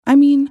I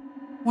mean,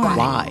 why?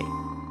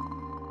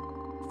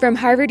 Why? From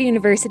Harvard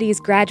University's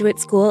Graduate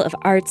School of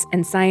Arts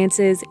and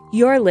Sciences,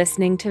 you're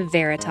listening to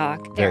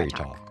Veritalk.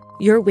 Veritalk.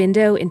 Your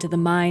window into the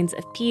minds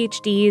of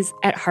PhDs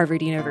at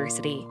Harvard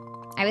University.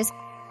 I was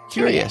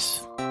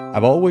Curious.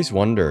 I've always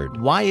wondered,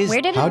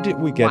 how did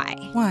we get...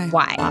 Why?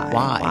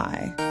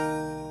 Why?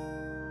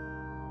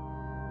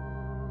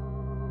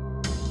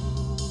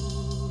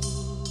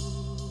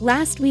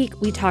 Last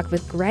week, we talked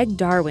with Greg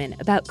Darwin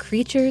about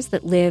creatures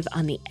that live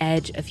on the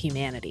edge of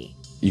humanity.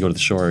 You go to the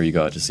shore, you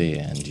go out to sea,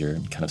 and you're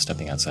kind of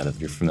stepping outside of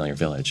your familiar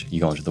village. You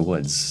go into the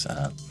woods,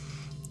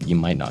 you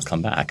might not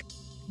come back.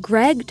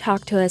 Greg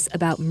talked to us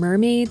about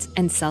mermaids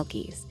and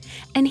selkies,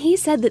 and he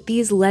said that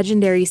these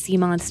legendary sea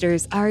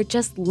monsters are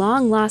just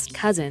long-lost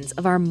cousins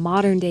of our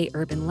modern-day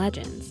urban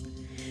legends.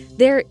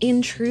 They're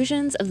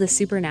intrusions of the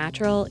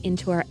supernatural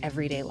into our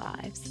everyday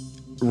lives.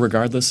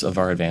 Regardless of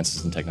our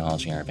advances in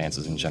technology and our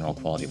advances in general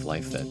quality of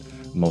life that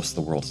most of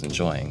the world is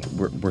enjoying,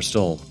 we're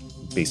still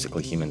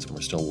basically humans, and we're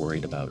still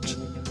worried about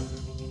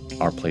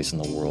our place in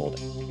the world.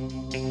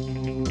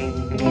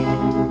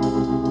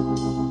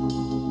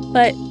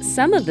 But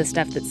some of the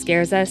stuff that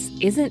scares us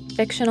isn't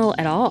fictional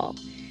at all.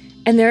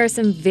 And there are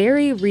some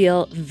very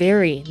real,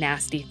 very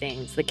nasty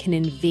things that can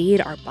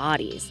invade our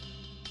bodies.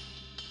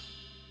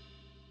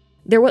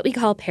 They're what we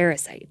call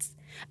parasites.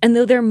 And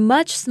though they're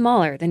much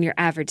smaller than your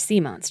average sea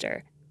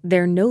monster,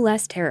 they're no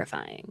less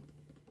terrifying.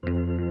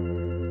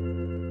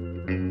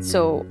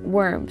 So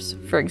worms,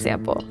 for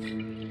example.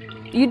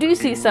 You do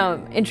see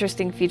some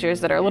interesting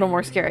features that are a little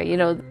more scary. You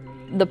know,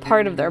 the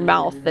part of their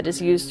mouth that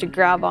is used to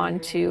grab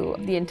onto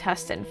the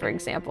intestine, for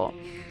example,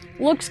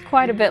 looks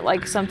quite a bit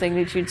like something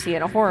that you'd see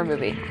in a horror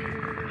movie.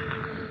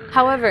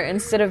 However,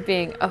 instead of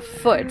being a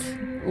foot,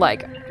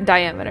 like,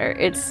 diameter,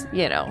 it's,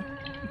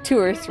 2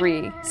 or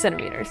 3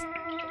 centimeters.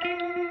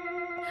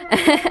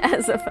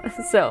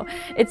 So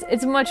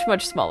it's much,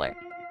 much smaller.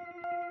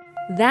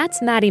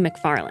 That's Maddie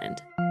McFarland.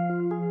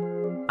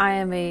 I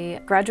am a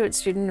graduate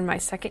student in my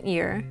second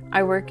year.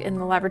 I work in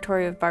the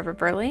laboratory of Barbara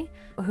Burley,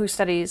 who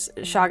studies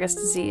Chagas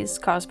disease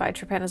caused by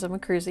Trypanosoma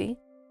cruzi.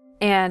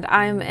 And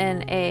I'm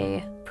in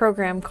a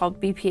program called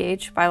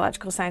BPH,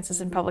 Biological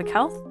Sciences and Public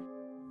Health.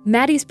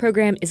 Maddie's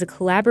program is a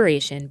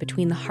collaboration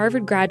between the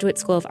Harvard Graduate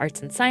School of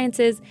Arts and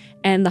Sciences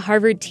and the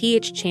Harvard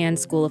T.H. Chan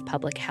School of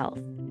Public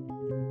Health.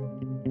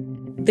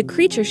 The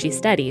creature she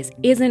studies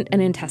isn't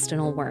an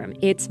intestinal worm.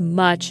 It's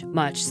much,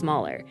 much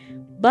smaller.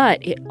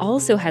 But it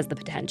also has the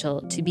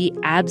potential to be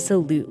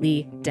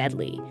absolutely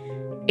deadly.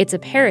 It's a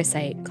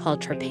parasite called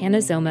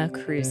Trypanosoma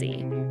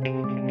cruzi.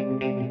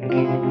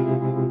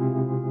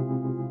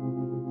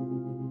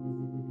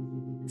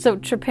 So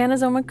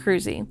Trypanosoma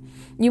cruzi,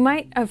 you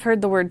might have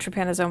heard the word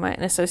trypanosoma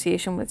in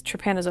association with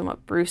Trypanosoma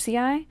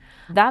brucei.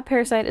 That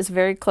parasite is a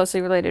very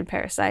closely related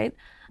parasite,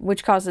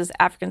 which causes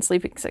African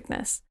sleeping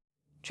sickness.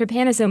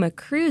 Trypanosoma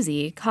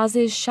cruzi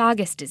causes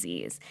Chagas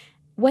disease.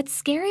 What's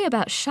scary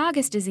about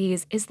Chagas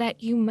disease is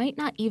that you might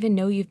not even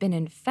know you've been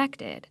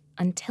infected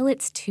until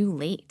it's too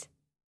late.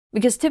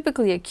 Because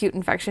typically acute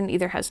infection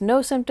either has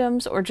no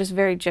symptoms or just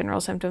very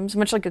general symptoms,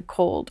 much like a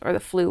cold or the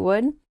flu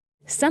would.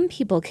 Some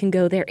people can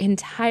go their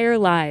entire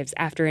lives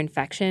after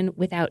infection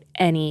without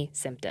any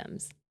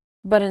symptoms.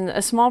 But in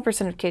a small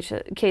percent of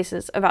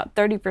cases, about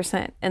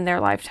 30% in their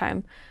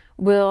lifetime,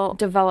 will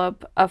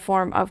develop a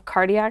form of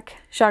cardiac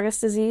Chagas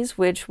disease,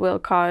 which will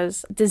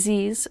cause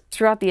disease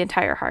throughout the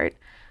entire heart.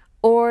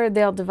 Or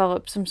they'll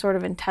develop some sort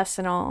of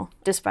intestinal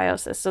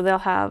dysbiosis. So they'll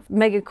have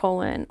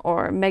megacolon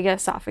or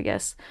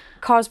megaesophagus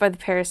caused by the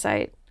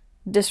parasite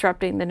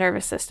disrupting the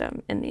nervous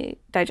system and the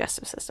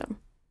digestive system.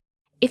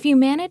 If you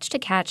manage to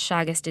catch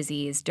Chagas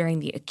disease during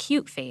the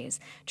acute phase,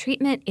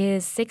 treatment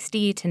is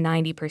 60 to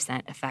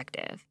 90%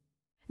 effective.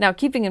 Now,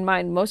 keeping in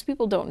mind, most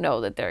people don't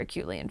know that they're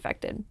acutely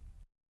infected.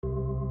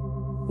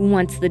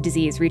 Once the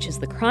disease reaches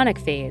the chronic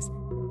phase,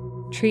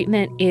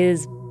 treatment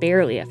is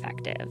barely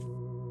effective.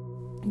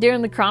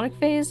 During the chronic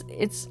phase,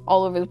 it's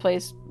all over the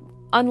place,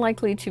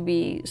 unlikely to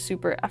be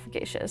super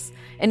efficacious,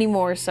 any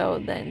more so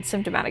than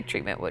symptomatic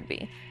treatment would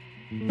be.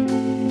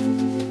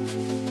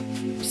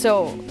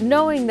 So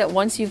knowing that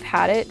once you've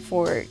had it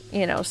for,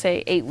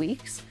 say 8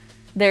 weeks,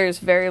 there's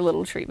very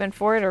little treatment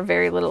for it or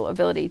very little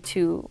ability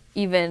to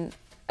even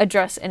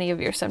address any of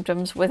your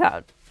symptoms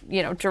without,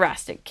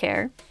 drastic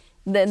care,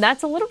 then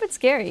that's a little bit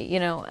scary,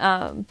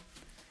 And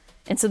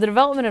so the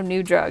development of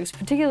new drugs,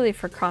 particularly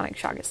for chronic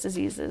Chagas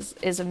diseases,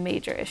 is a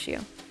major issue.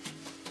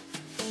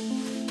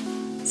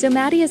 So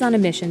Maddie is on a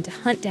mission to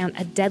hunt down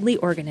a deadly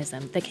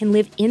organism that can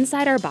live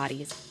inside our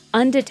bodies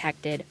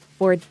undetected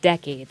for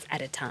decades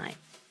at a time.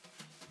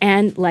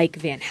 And like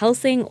Van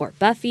Helsing or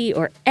Buffy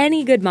or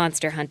any good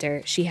monster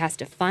hunter, she has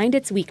to find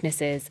its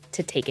weaknesses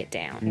to take it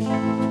down.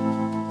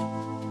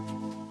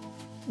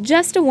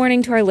 Just a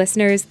warning to our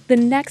listeners, the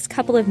next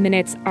couple of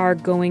minutes are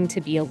going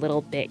to be a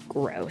little bit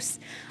gross.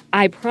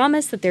 I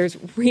promise that there's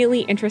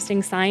really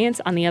interesting science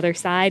on the other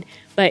side,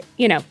 but,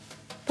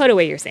 put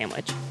away your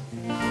sandwich.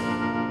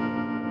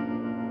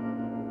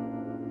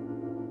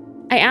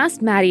 I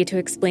asked Maddie to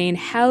explain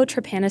how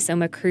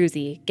Trypanosoma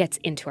cruzi gets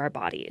into our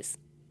bodies.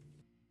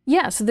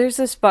 Yeah, so there's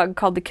this bug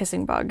called the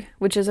kissing bug,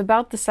 which is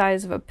about the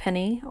size of a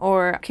penny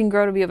or can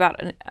grow to be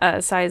about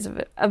a size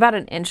of about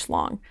an inch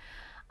long.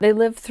 They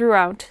live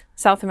throughout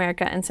South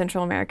America and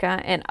Central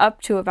America and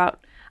up to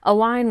about a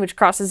line which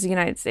crosses the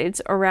United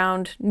States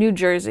around New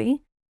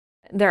Jersey.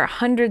 There are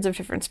hundreds of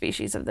different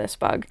species of this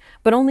bug,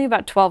 but only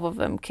about 12 of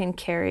them can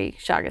carry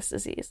Chagas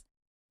disease.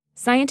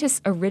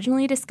 Scientists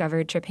originally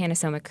discovered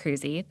Trypanosoma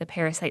cruzi, the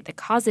parasite that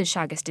causes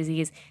Chagas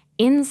disease,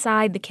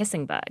 inside the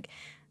kissing bug.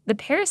 The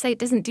parasite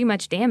doesn't do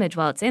much damage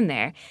while it's in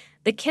there.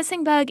 The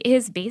kissing bug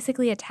is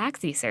basically a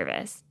taxi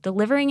service,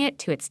 delivering it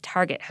to its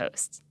target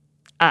hosts,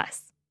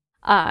 us.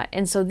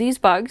 And so these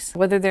bugs,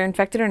 whether they're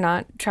infected or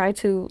not, try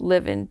to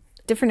live in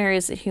different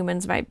areas that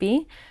humans might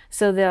be.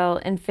 So they'll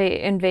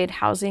invade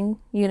housing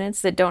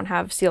units that don't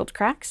have sealed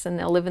cracks, and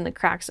they'll live in the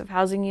cracks of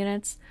housing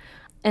units.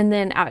 And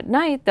then at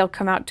night, they'll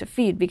come out to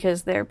feed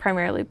because they're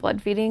primarily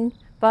blood-feeding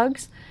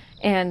bugs,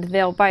 and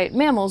they'll bite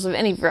mammals of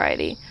any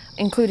variety,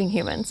 including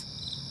humans.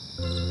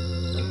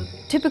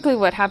 Typically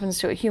what happens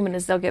to a human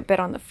is they'll get bit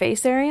on the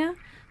face area,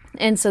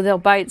 and so they'll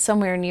bite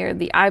somewhere near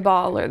the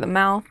eyeball or the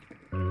mouth.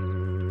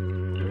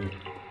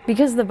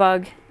 Because the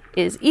bug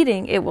is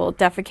eating, it will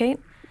defecate,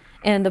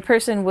 and the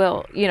person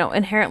will,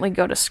 inherently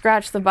go to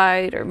scratch the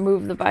bite or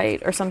move the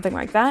bite or something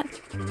like that.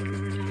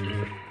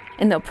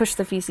 And they'll push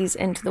the feces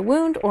into the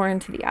wound or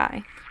into the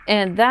eye.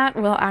 And that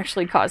will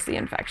actually cause the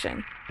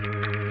infection.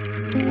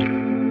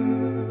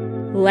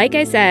 Like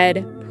I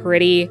said,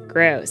 pretty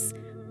gross.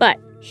 But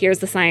here's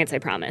the science I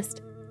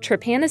promised.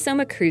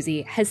 Trypanosoma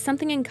cruzi has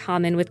something in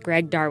common with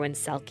Greg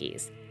Darwin's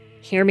selkies.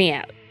 Hear me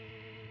out.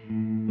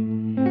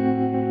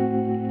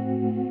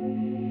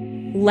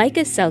 Like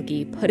a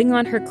selkie putting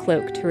on her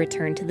cloak to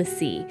return to the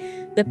sea,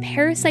 the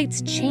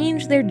parasites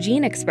change their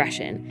gene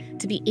expression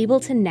to be able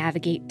to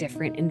navigate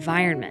different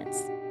environments.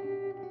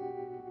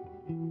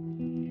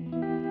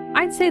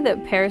 I'd say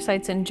that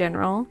parasites in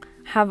general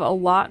have a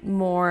lot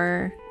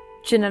more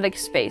genetic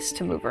space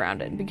to move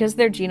around in because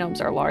their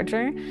genomes are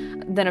larger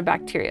than a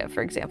bacteria,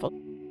 for example.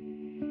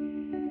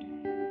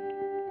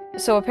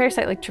 So a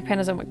parasite like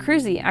Trypanosoma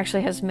cruzi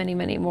actually has many,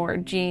 many more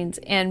genes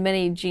and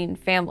many gene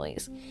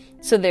families.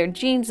 So they're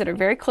genes that are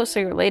very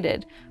closely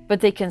related, but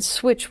they can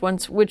switch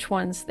which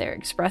ones they're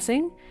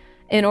expressing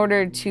in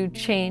order to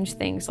change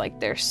things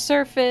like their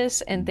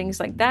surface and things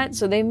like that.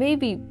 So they may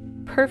be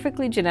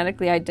perfectly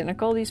genetically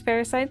identical, these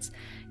parasites.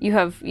 You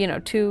have,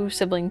 2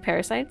 sibling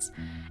parasites,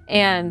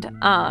 and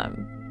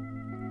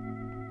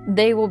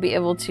they will be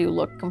able to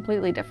look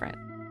completely different.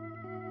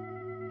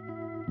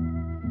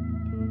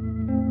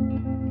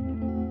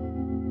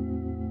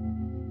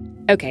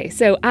 Okay,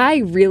 so I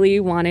really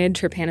wanted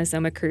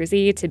Trypanosoma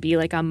cruzi to be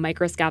like a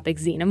microscopic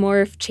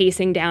xenomorph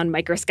chasing down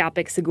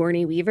microscopic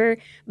Sigourney Weaver,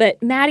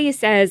 but Maddie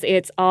says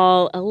it's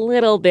all a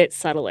little bit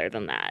subtler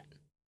than that.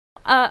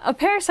 A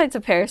parasite's a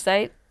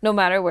parasite, no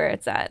matter where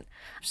it's at.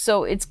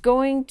 So it's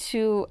going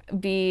to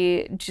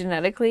be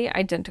genetically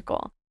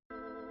identical.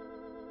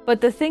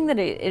 But the thing that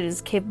it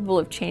is capable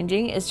of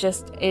changing is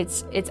just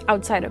its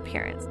outside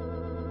appearance.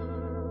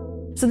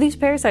 So these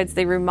parasites,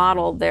 they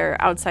remodel their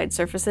outside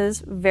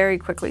surfaces very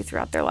quickly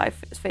throughout their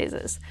life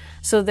phases.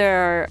 So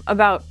there are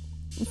about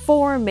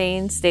 4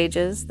 main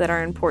stages that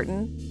are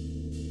important.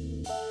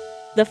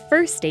 The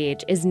first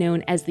stage is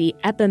known as the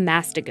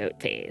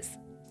epimastogote phase.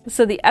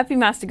 So the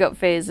epimastogote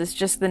phase is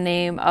just the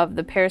name of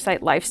the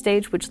parasite life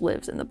stage which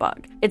lives in the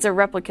bug. It's a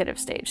replicative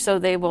stage, so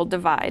they will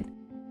divide.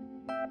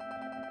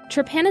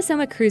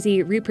 Trypanosoma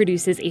cruzi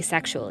reproduces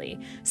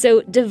asexually,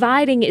 so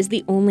dividing is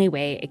the only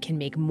way it can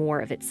make more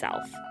of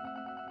itself.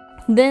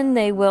 Then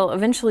they will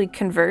eventually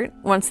convert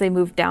once they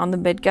move down the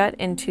midgut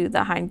into the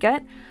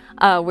hindgut,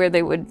 where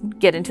they would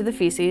get into the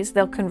feces.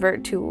 They'll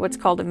convert to what's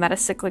called a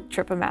metacyclic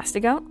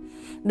trypamastogote.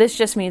 This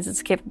just means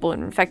it's capable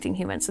of infecting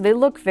humans, so they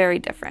look very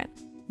different.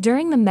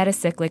 During the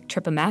metacyclic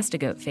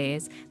trypamastogote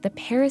phase, the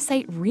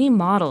parasite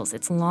remodels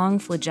its long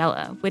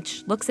flagella,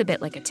 which looks a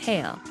bit like a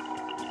tail.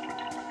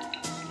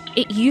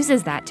 It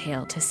uses that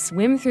tail to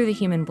swim through the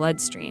human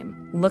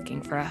bloodstream,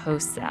 looking for a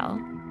host cell.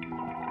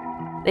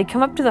 They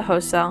come up to the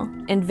host cell,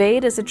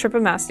 invade as a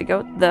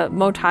trypamastogote, the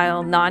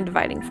motile,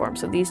 non-dividing form,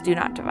 so these do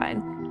not divide.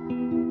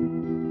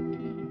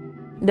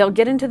 They'll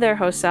get into their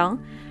host cell,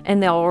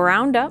 and they'll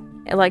round up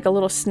like a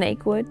little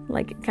snake would,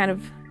 like kind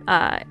of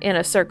in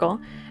a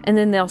circle, and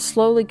then they'll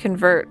slowly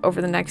convert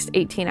over the next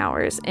 18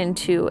 hours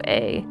into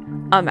a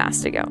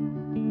mastogote.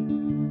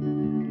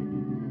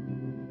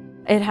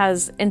 It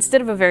has, instead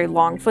of a very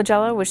long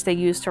flagella, which they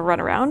use to run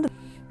around,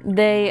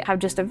 they have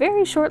just a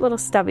very short little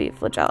stubby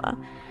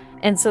flagella.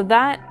 And so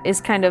that is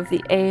kind of the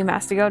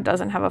amastogote,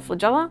 doesn't have a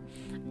flagella.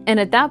 And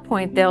at that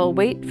point, they'll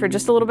wait for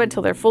just a little bit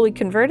till they're fully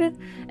converted,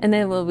 and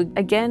then will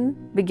again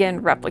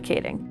begin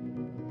replicating.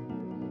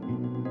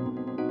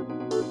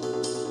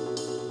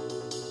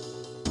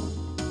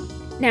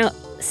 Now,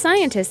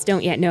 scientists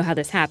don't yet know how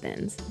this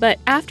happens, but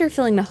after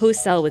filling the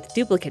host cell with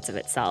duplicates of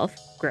itself,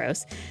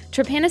 gross,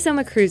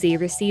 Trypanosoma cruzi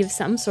receives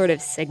some sort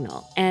of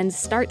signal and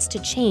starts to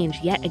change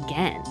yet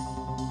again.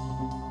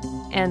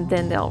 And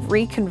then they'll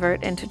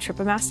reconvert into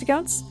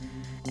trypamastogotes,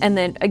 and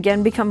then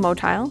again become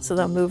motile. So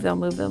they'll move.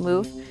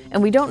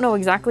 And we don't know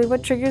exactly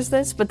what triggers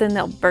this, but then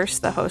they'll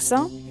burst the host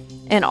cell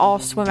and all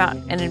swim out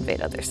and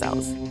invade other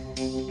cells.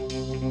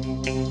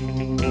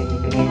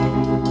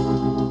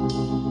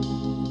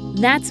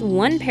 That's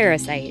one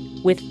parasite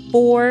with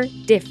 4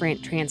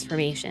 different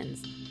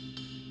transformations.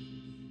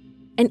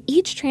 And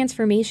each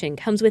transformation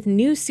comes with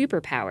new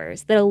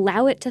superpowers that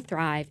allow it to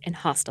thrive in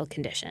hostile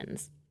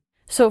conditions.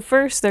 So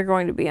first, they're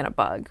going to be in a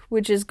bug,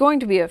 which is going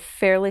to be a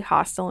fairly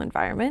hostile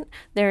environment.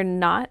 They're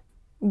not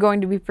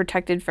going to be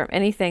protected from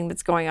anything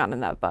that's going on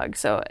in that bug.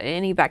 So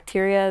any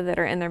bacteria that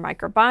are in their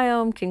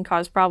microbiome can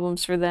cause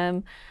problems for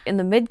them. In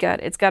the midgut,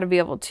 it's got to be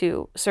able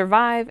to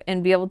survive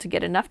and be able to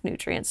get enough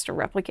nutrients to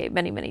replicate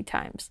many, many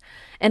times.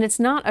 And it's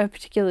not a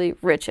particularly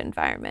rich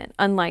environment,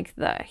 unlike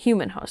the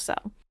human host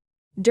cell.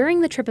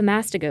 During the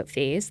trypomastogote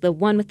phase, the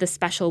one with the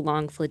special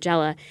long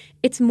flagella,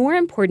 it's more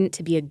important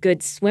to be a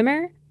good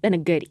swimmer than a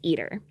good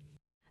eater.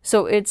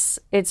 So its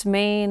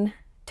main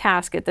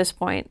task at this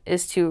point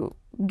is to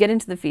get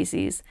into the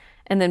feces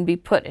and then be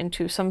put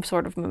into some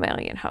sort of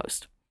mammalian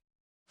host.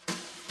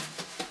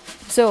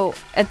 So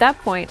at that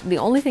point, the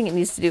only thing it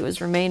needs to do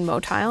is remain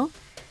motile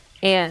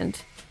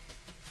and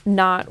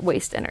not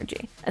waste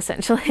energy,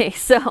 essentially.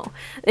 So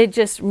it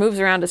just moves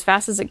around as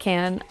fast as it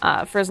can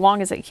for as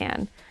long as it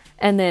can.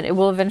 And then it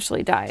will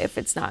eventually die if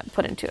it's not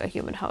put into a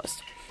human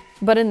host.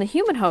 But in the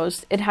human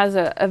host, it has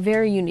a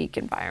very unique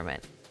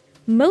environment.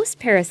 Most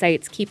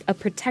parasites keep a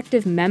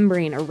protective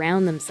membrane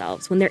around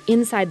themselves when they're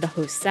inside the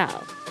host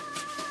cell.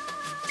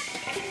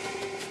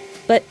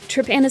 But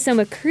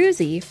Trypanosoma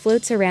cruzi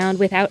floats around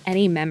without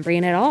any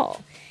membrane at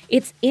all.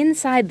 It's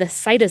inside the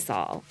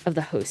cytosol of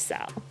the host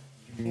cell.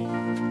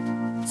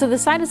 So the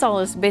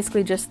cytosol is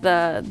basically just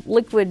the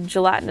liquid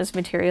gelatinous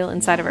material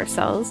inside of our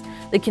cells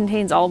that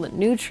contains all the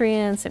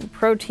nutrients and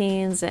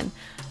proteins,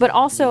 but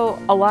also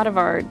a lot of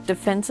our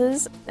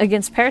defenses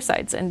against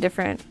parasites and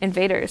different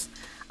invaders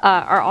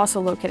are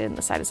also located in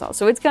the cytosol.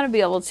 So it's going to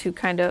be able to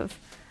kind of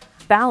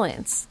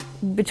balance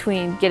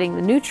between getting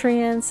the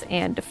nutrients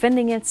and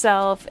defending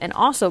itself and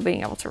also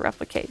being able to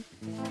replicate.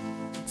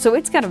 So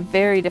it's got a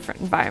very different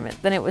environment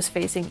than it was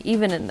facing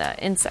even in the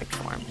insect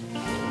form.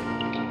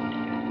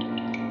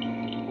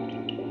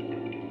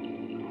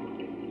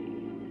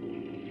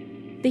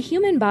 The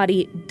human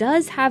body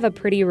does have a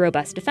pretty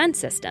robust defense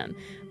system,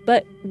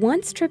 but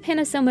once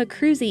Trypanosoma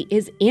cruzi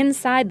is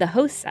inside the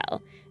host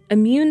cell,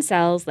 immune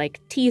cells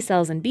like T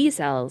cells and B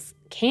cells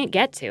can't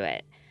get to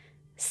it.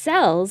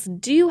 Cells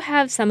do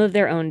have some of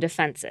their own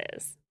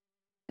defenses.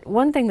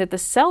 One thing that the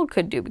cell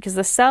could do, because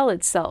the cell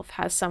itself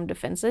has some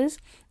defenses,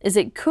 is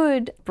it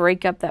could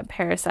break up that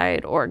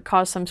parasite or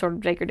cause some sort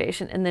of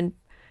degradation and then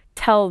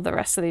tell the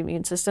rest of the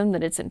immune system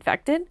that it's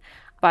infected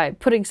by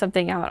putting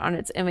something out on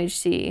its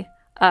MHC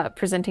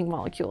presenting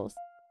molecules.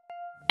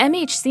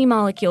 MHC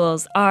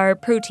molecules are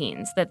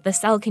proteins that the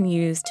cell can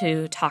use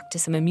to talk to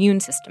some immune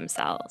system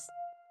cells.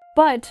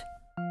 But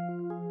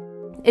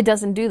it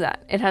doesn't do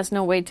that. It has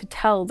no way to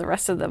tell the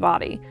rest of the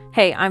body,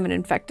 hey, I'm an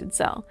infected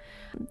cell,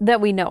 that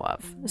we know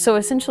of. So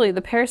essentially,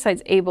 the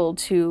parasite's able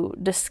to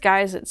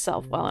disguise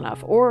itself well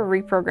enough or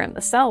reprogram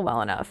the cell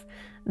well enough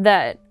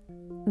that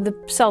the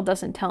cell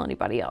doesn't tell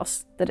anybody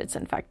else that it's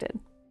infected.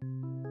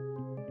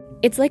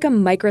 It's like a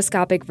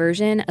microscopic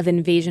version of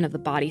Invasion of the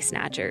Body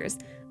Snatchers.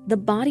 The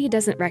body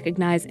doesn't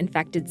recognize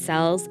infected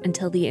cells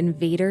until the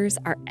invaders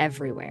are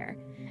everywhere.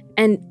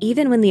 And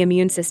even when the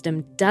immune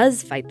system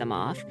does fight them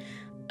off,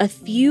 a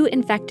few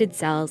infected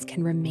cells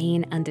can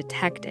remain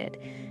undetected,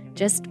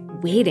 just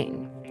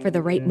waiting for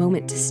the right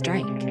moment to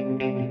strike.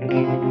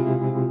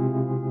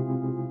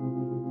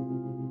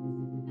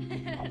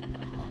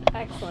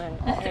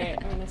 Excellent. All right,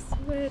 I'm going to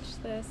switch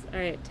this. All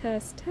right,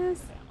 test.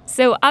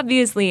 So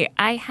obviously,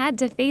 I had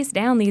to face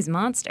down these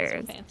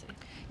monsters. Fancy.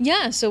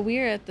 Yeah, so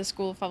we're at the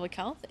School of Public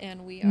Health,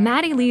 and we are...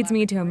 Maddie leads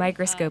me to a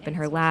microscope in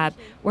her lab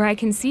where I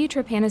can see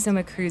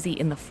Trypanosoma cruzi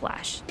in the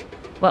flesh.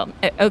 Well,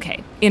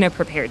 okay, in a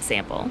prepared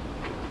sample.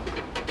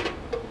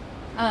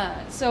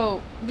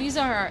 So these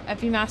are our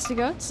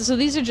epimastogotes. So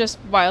these are just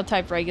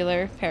wild-type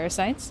regular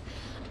parasites.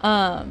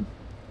 And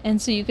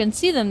so you can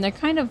see them. They're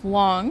kind of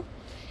long,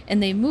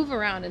 and they move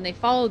around, and they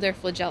follow their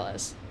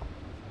flagellas.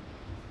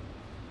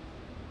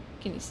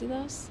 Can you see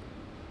those?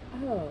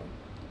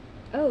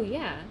 Oh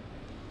yeah.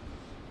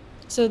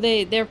 So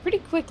they're pretty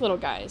quick little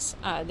guys.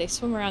 They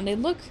swim around. They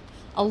look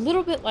a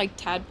little bit like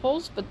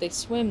tadpoles, but they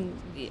swim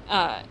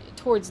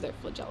towards their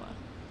flagella.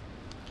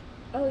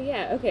 Oh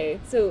yeah, okay.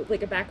 So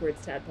like a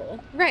backwards tadpole.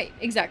 Right,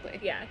 exactly.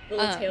 Yeah, the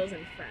little tail's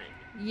in front.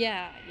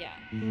 Yeah.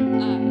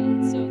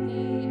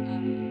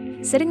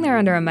 Sitting there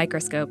under a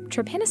microscope,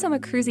 Trypanosoma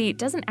cruzi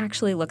doesn't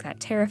actually look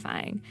that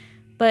terrifying.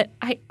 But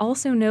I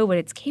also know what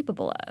it's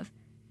capable of.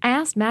 I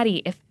asked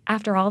Maddie if,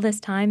 after all this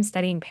time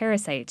studying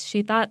parasites,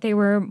 she thought they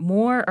were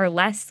more or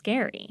less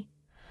scary.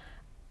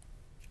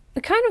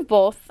 Kind of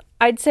both.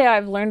 I'd say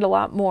I've learned a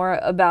lot more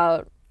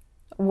about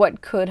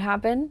what could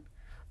happen,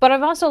 But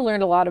I've also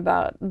learned a lot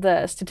about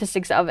the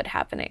statistics of it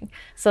happening.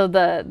 So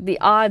the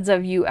odds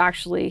of you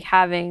actually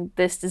having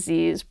this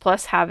disease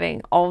plus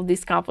having all of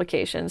these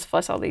complications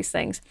plus all these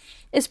things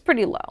is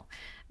pretty low,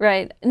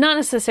 right? Not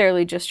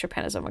necessarily just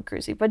Trypanosoma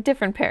cruzi, but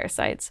different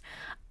parasites.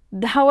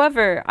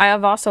 However, I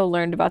have also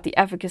learned about the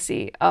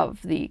efficacy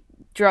of the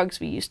drugs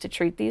we use to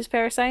treat these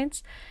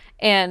parasites,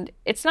 and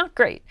it's not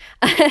great.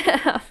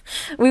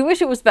 We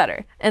wish it was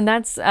better, and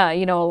that's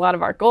a lot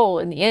of our goal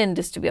in the end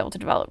is to be able to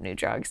develop new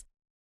drugs.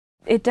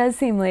 It does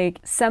seem like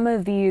some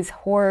of these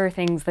horror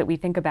things that we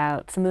think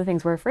about, some of the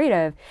things we're afraid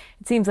of,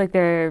 it seems like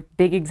they're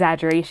big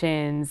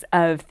exaggerations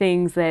of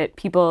things that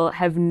people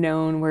have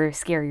known were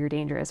scary or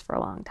dangerous for a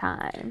long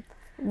time.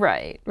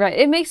 Right.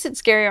 It makes it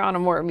scarier on a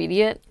more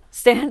immediate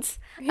stance.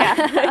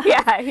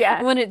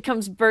 Yeah. When it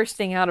comes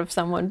bursting out of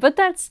someone. But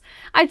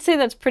I'd say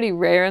that's pretty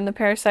rare in the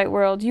parasite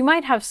world. You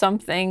might have some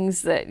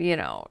things that,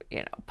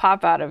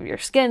 pop out of your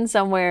skin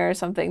somewhere or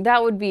something.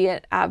 That would be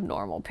an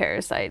abnormal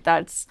parasite.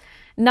 That's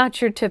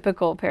not your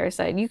typical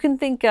parasite. You can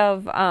think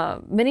of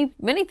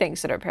many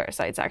things that are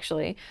parasites,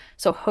 actually.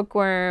 So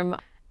hookworm,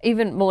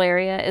 even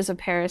malaria is a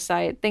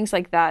parasite, things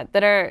like that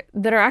are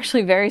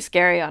actually very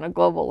scary on a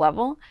global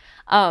level.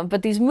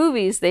 But these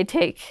movies, they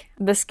take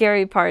the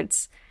scary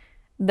parts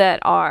that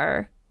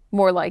are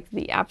more like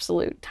the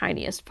absolute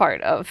tiniest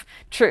part of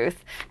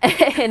truth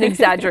and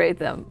exaggerate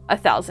them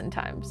 1,000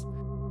 times.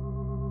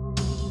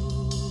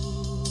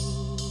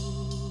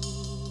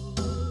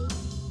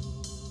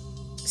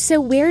 So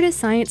where does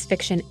science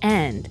fiction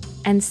end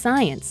and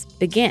science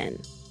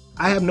begin?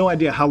 I have no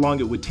idea how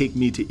long it would take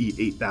me to eat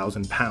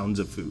 8,000 pounds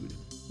of food.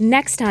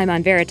 Next time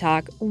on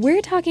Veritalk,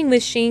 we're talking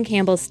with Shane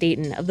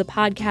Campbell-Staton of the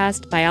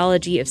podcast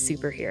Biology of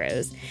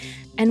Superheroes.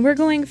 And we're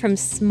going from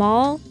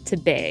small to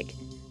big.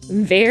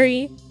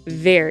 Very,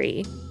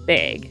 very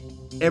big.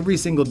 Every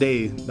single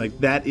day,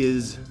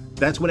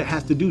 that's what it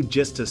has to do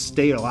just to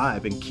stay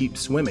alive and keep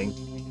swimming.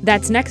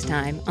 That's next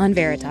time on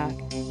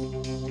Veritalk.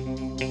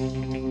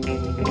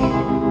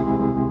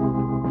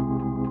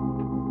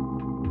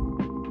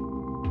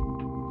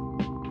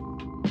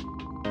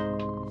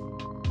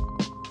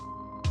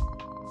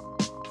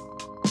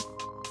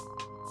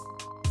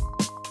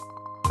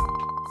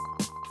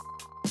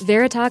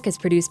 Veritalk is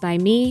produced by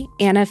me,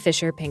 Anna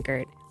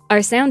Fisher-Pinkert.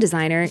 Our sound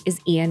designer is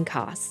Ian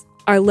Koss.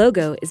 Our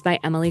logo is by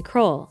Emily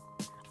Kroll.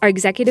 Our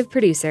executive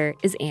producer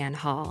is Ann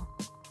Hall.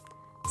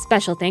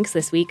 Special thanks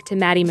this week to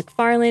Maddie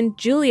McFarland,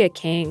 Julia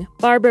King,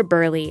 Barbara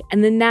Burley,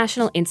 and the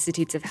National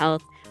Institutes of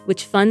Health,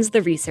 which funds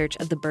the research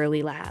of the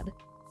Burley Lab.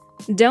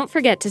 Don't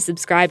forget to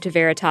subscribe to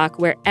Veritalk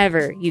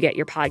wherever you get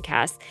your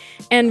podcasts,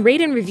 and rate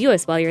and review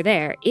us while you're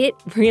there. It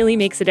really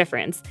makes a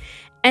difference.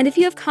 And if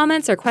you have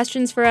comments or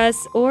questions for us,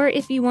 or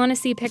if you want to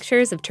see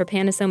pictures of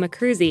Trypanosoma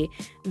cruzi,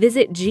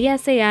 visit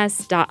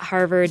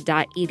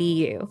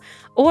gsas.harvard.edu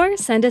or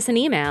send us an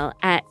email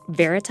at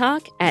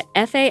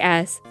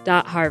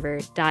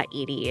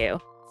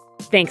veritalk@fas.harvard.edu.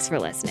 Thanks for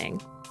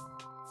listening.